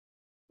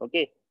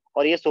 ओके.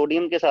 और ये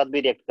सोडियम के साथ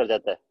भी रिएक्ट कर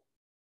जाता है.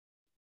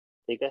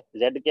 ठीक है.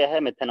 Z क्या है?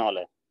 मिथेनॉल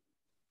है.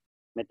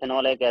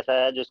 मिथेनॉल एक ऐसा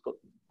है जिसको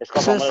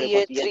इसका Sir, फॉर्मूला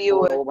देखो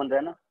CH3OH. CH4O बन रहा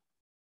है ना.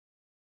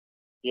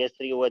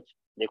 CH3OH.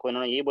 देखो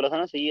इन्होंने ये बोला था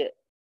ना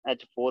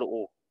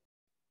CH4O.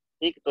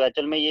 ठीक. तो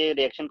एक्चुअल में ये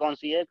रिएक्शन कौन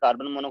सी है?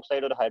 कार्बन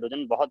मोनोऑक्साइड और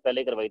हाइड्रोजन. बहुत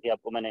पहले करवाई थी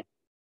आपको मैंने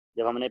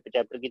जब हमने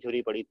चैप्टर की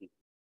थ्योरी पढ़ी थी.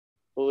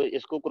 तो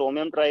इसको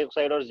क्रोमियम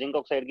ट्राइऑक्साइड और जिंक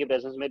ऑक्साइड की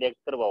प्रेजेंस में रिएक्ट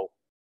करवाओ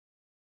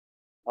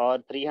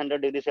और 300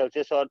 डिग्री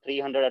सेल्सियस और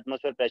 300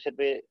 एटमॉस्फेयर प्रेशर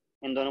पे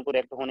इन दोनों को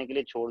रिएक्ट होने के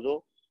लिए छोड़ दो.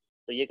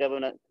 तो ये क्या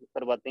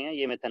करवाते हैं?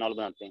 ये मेथनॉल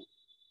बनाते हैं.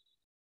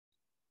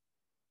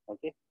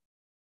 Okay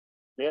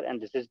clear. And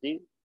this is the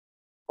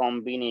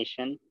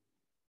combination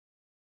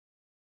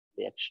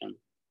reaction.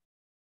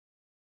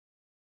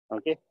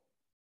 Okay.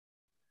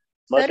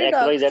 बस sir x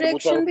Y redox Z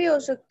पूछा. रिएक्शन भी हो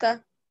सकता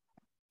है.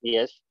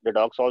 Yes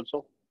redox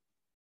also.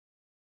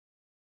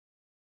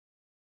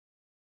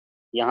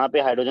 यहाँ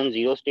पे हाइड्रोजन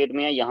 0 स्टेट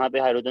में है. यहाँ पे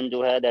हाइड्रोजन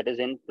जो है that is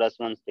in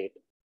 +1 state.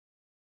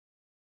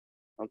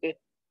 Okay.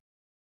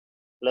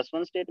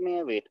 +1 state में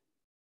है. Wait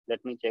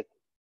let me check.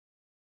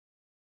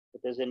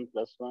 It is in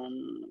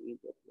 +1.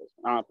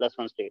 हाँ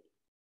 +1 स्टेट.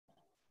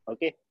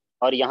 ओके.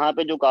 और यहाँ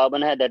पे जो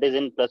कार्बन है that is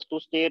in +2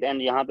 state.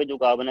 And यहाँ पे जो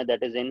कार्बन है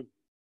that is in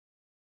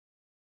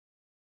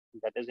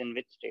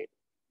which state?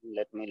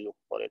 Let me look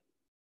for it.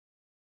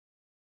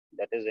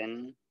 That is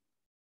in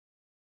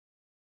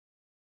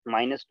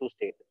 -2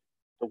 state.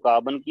 तो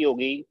कार्बन की हो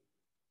गई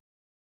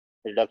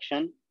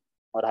रिडक्शन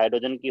और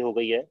हाइड्रोजन की हो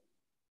गई है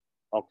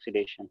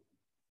oxidation.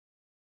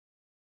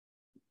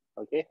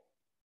 Okay.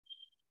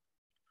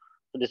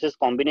 So this is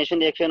combination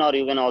reaction or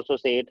you can also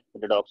say it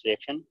redox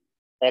reaction.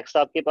 X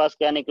आपके पास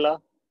क्या निकला?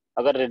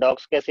 अगर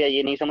redox कैसे है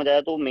ये नहीं समझ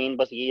आया तो मेन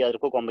बस ये याद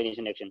रखो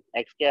combination reaction.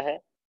 X क्या है?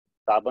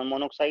 Carbon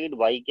monoxide.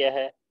 Y क्या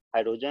है?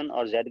 हाइड्रोजन.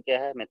 और Z क्या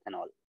है?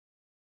 मेथनॉल.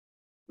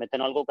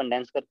 मेथनॉल को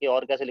कंडेंस करके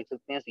और कैसे लिख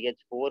सकते हैं?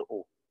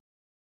 CH4O.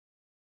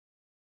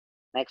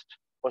 Next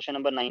question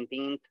number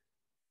 19.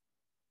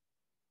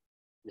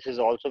 This is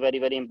also very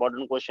very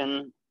important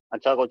question.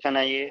 अच्छा क्वेश्चन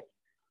है ये.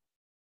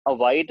 अ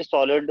white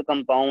solid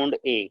compound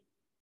A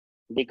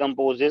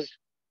decomposes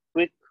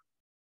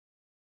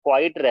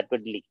quite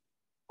rapidly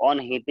on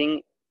heating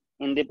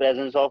in the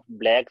presence of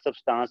black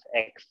substance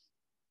X.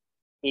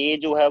 A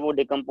जो है वो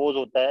डिकम्पोज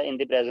होता है in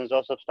the presence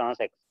of substance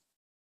X.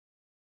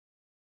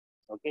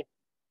 Okay.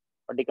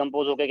 और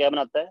decompose होकर क्या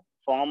बनाता है?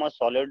 Form a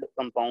solid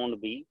compound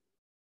B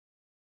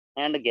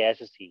and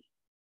gas C.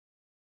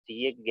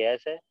 C एक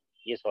गैस है,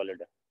 ये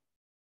सॉलिड है.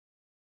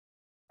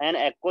 N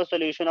aqua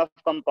solution of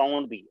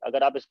compound B.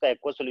 अगर आप इसका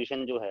एक्वा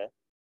सोल्यूशन जो है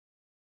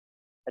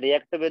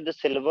react with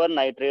silver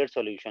nitrate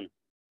solution,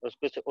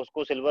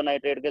 उसको सिल्वर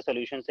नाइट्रेट के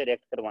सोल्यूशन से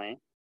रिएक्ट करवाएं.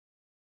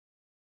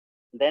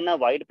 Then a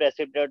white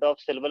precipitate of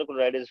silver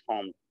chloride is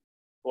formed.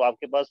 तो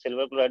आपके पास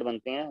सिल्वर क्लोराइड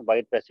बनते हैं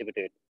white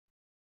precipitate.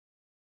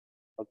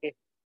 Okay.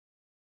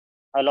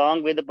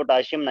 Along with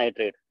potassium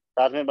nitrate.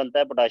 साथ में बनता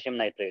है पोटाशियम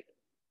नाइट्रेट.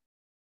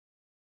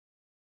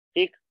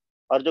 ठीक.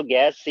 और जो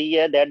गैस C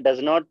है that does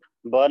not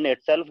burn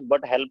itself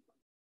but help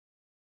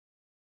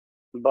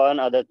burn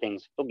other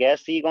things. तो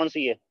गैस C कौन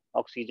सी है?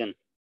 ऑक्सीजन.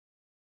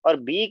 और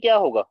B क्या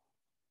होगा?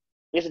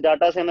 इस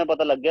डाटा से हमें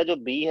पता लग गया जो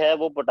B है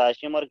वो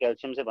पोटाशियम और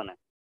कैल्शियम से बना है.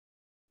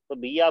 तो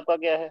B आपका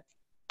क्या है?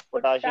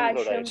 Potassium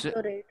chloride.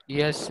 Chloride.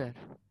 Yes sir.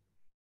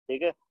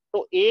 ठीक है.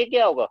 तो A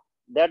क्या होगा?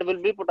 That will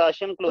be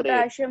potassium chloride.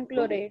 Potassium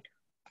chloride.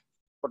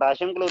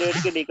 Potassium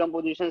chloride के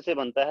डिकम्पोजिशन से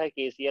बनता है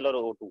KCl और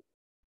O2.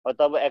 और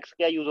तब एक्स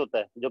क्या यूज होता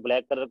है, जो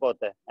ब्लैक कलर का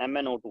होता है,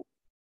 MnO2,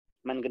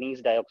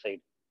 मैंगनीज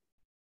डाइऑक्साइड।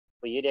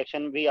 तो ये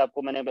रिएक्शन भी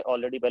आपको मैंने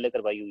ऑलरेडी पहले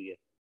करवाई हुई है।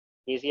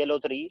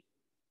 KClO3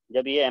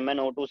 जब ये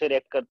MnO2 से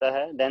रिएक्ट करता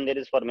है, then there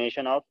is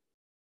formation of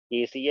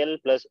KCl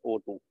plus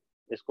O2।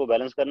 इसको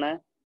बैलेंस करना है,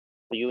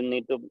 तो you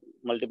need to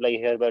multiply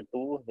hair bye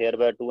 2, hair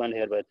bye 2 and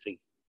hair bye 3।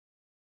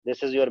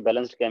 This is your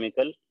balanced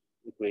chemical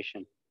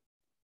equation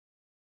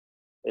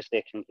इस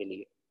रिएक्शन के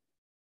लिए,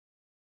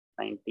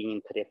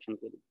 19th रिएक्शन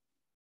के लिए।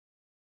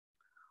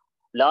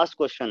 Last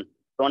question,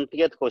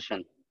 20th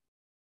question.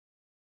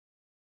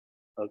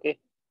 Okay,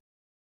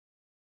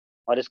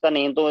 और इसका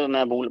नेम तो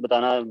मैं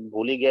बताना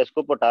भूल ही गया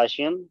इसको,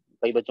 पोटाशियम,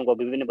 कई बच्चों को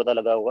अभी भी नहीं पता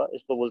लगा होगा,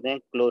 इसको बोलते हैं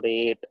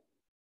क्लोरेट।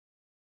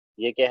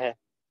 ये क्या है,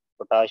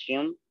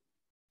 पोटाशियम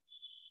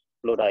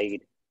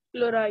क्लोराइड।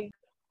 क्लोराइड।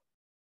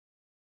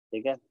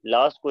 ठीक है,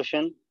 लास्ट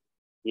क्वेश्चन,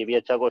 ये भी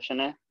अच्छा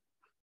क्वेश्चन है,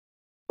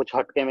 कुछ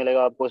हटके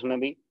मिलेगा आपको इसमें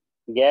भी।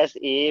 Gas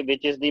A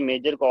which is the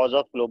major cause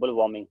of global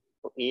warming.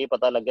 तो ए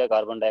पता लग गया,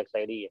 कार्बन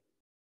डाइऑक्साइड ही है।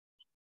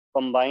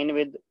 Combine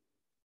with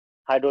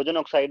hydrogen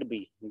oxide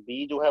B,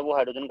 B जो है वो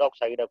हाइड्रोजन का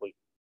ऑक्साइड है, कोई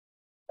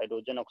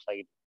hydrogen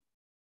oxide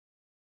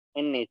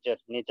in nature,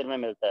 nature में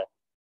मिलता है।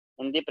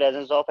 In the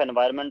presence of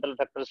environmental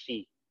factor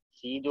C,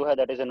 सी जो है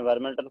that is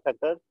environmental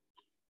factor,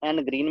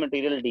 and green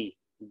material D,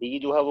 D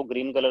जो है वो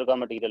ग्रीन कलर का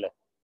मटेरियल है।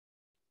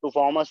 To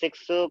form a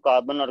 6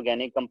 carbon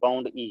organic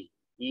compound ई,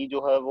 ई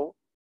जो है वो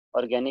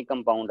ऑर्गेनिक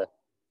कंपाउंड है,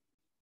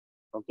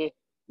 ओके,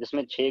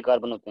 जिसमें 6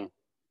 कार्बन होते हैं।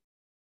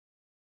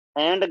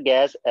 एंड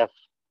गैस एफ,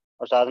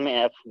 और साथ में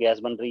एफ गैस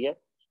बन रही है।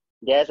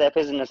 Gas F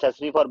is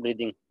necessary for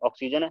breathing,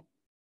 oxygen है।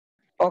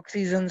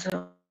 Oxygen sir.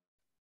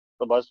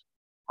 तो बस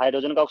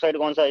हाइड्रोजन का ऑक्साइड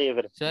कौन सा है, ये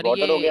फिर सर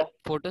वाटर हो ये गया।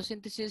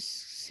 फोटोसिंथेसिस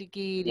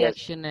की यस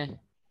रिएक्शन है।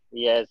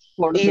 Yes,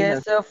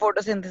 yes sir,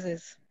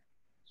 photosynthesis.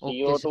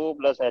 Okay sir, CO2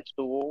 plus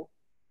H2O।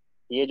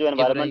 ये जो गिव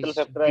एनवायरमेंटल राइज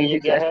फैक्टर है ये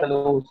क्या है,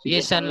 ये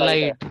ये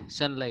सनलाइट है। सनलाइट,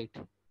 सनलाइट,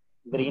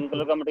 ग्रीन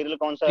कलर का मटेरियल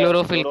कौन सा है,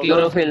 क्लोरोफिल,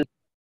 क्लोरोफिल।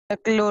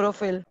 क्लोरोफिल।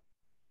 क्लोरोफिल।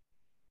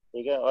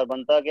 ठीक है, और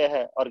बनता क्या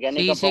है,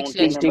 ऑर्गेनिक कंपाउंड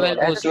 3 नंबर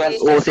वाला,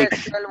 C6H12O6।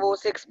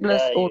 C6H12O6 क्या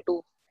प्लस है ये,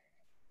 O2।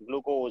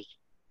 Glucose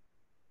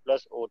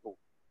plus O2।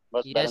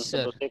 बस यस बैलेंस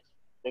कर दो, सर। 6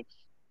 6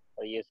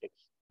 और ये 6।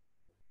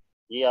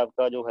 ये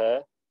आपका जो है,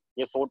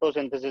 ये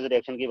फोटोसिंथेसिस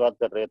रिएक्शन की बात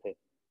कर रहे थे।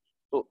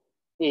 तो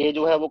ए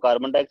जो है वो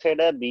कार्बन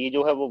डाइऑक्साइड है, बी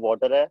जो है वो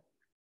वाटर है,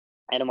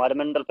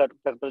 एनवायरमेंटल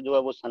फैक्टर जो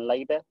है वो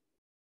सनलाइट है।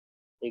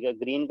 ठीक है,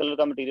 ग्रीन कलर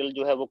का मटेरियल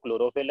जो है वो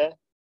क्लोरोफिल है।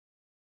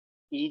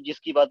 ई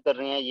जिसकी बात कर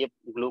रहे हैं ये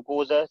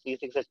ग्लूकोज है,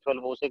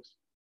 C6H12O6,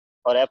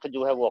 और एफ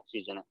जो है वो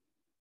ऑक्सीजन है।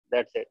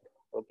 That's it.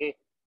 ओके,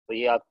 तो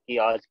ये आपकी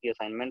आज की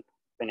असाइनमेंट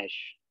फिनिश।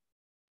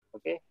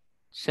 ओके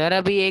सर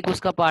अभी एक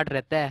उसका पार्ट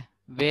रहता है,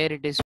 वेयर इट इज